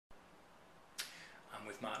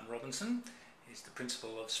with Martin Robinson. He's the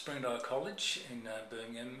principal of Springdale College in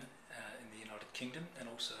Birmingham in the United Kingdom, and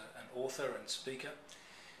also an author and speaker.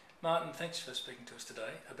 Martin, thanks for speaking to us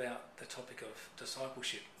today about the topic of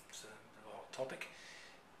discipleship. It's a hot topic.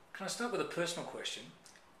 Can I start with a personal question?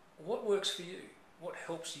 What works for you? What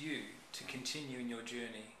helps you to continue in your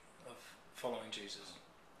journey of following Jesus?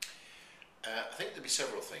 I think there'd be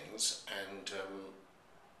several things, and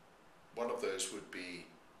one of those would be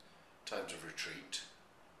times of retreat,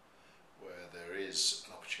 where there is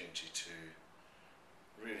an opportunity to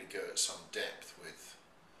really go at some depth with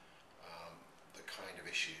the kind of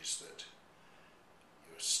issues that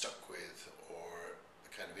you're stuck with, or the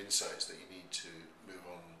kind of insights that you need to move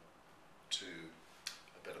on to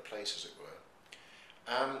a better place, as it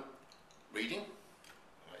were. Reading,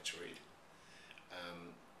 I like to read.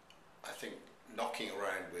 I think knocking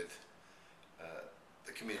around with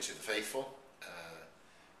the community of the faithful,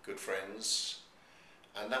 good friends,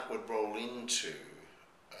 and that would roll into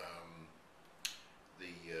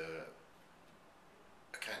the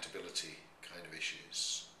accountability kind of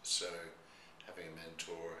issues. So having a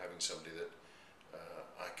mentor, having somebody that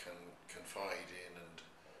I can confide in and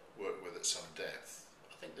work with at some depth.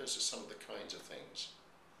 I think those are some of the kinds of things.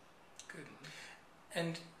 Good.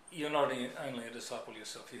 And you're not only a disciple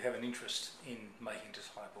yourself, you have an interest in making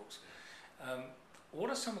disciples. What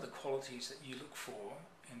are some of the qualities that you look for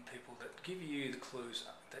in people that give you the clues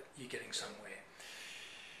that you're getting somewhere?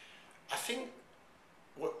 I think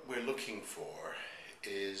what we're looking for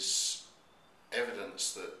is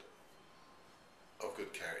evidence that of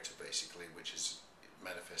good character, basically, which is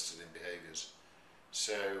manifested in behaviours.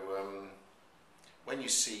 So when you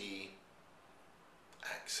see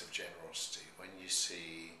acts of generosity, when you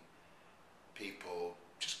see people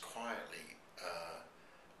just quietly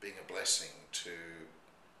being a blessing to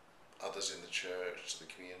others in the church, to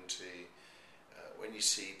the community, when you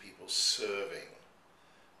see people serving,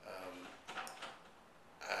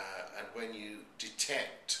 and when you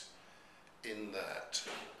detect in that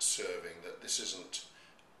serving that this isn't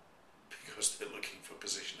because they're looking for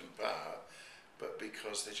position and power, but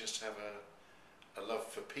because they just have a love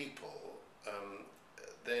for people,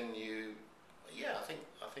 then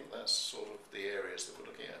I think that's sort of the areas that we're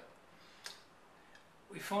looking at.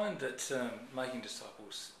 We find that making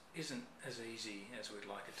disciples isn't as easy as we'd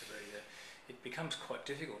like it to be. It becomes quite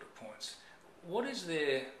difficult at points. What is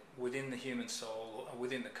there within the human soul or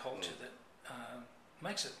within the culture that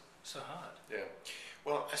makes it so hard? Yeah,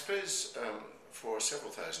 well, I suppose for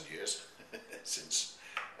several thousand years, since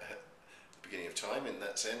the beginning of time in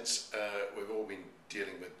that sense, we've all been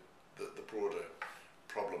dealing with the broader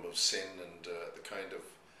problem of sin and the kind of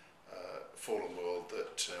fallen world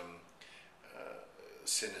that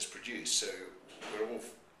sin has produced. So we're all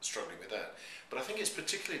struggling with that. But I think it's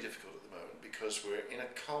particularly difficult at the moment because we're in a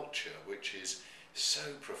culture which is so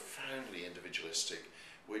profoundly individualistic,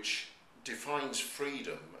 which defines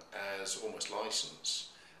freedom as almost license,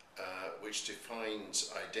 which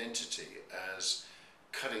defines identity as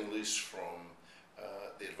cutting loose from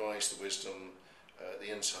the advice, the wisdom, the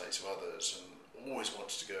insights of others, and always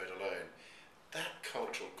wants to go it alone. That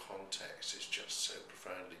cultural context is just so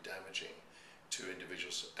profoundly damaging to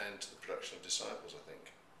individuals and to the production of disciples, I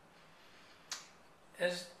think.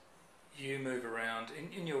 As you move around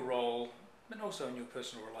in your role, but also in your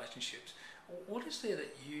personal relationships, what is there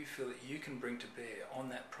that you feel that you can bring to bear on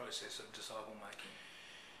that process of disciple making?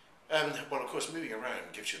 Well, of course, moving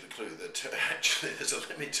around gives you the clue that actually there's a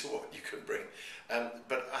limit to what you can bring.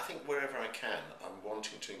 But I think wherever I can, I'm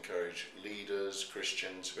wanting to encourage leaders,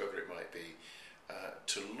 Christians, whoever it might be,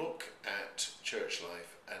 to look at church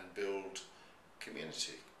life and build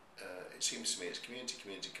community. It seems to me it's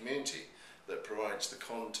community that provides the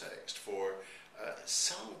context for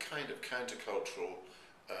some kind of countercultural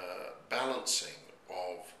balancing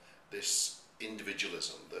of this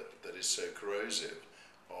individualism that is so corrosive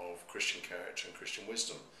of Christian character and Christian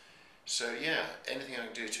wisdom. So yeah, anything I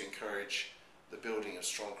can do to encourage the building of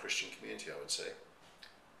strong Christian community, I would say.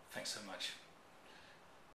 Thanks so much.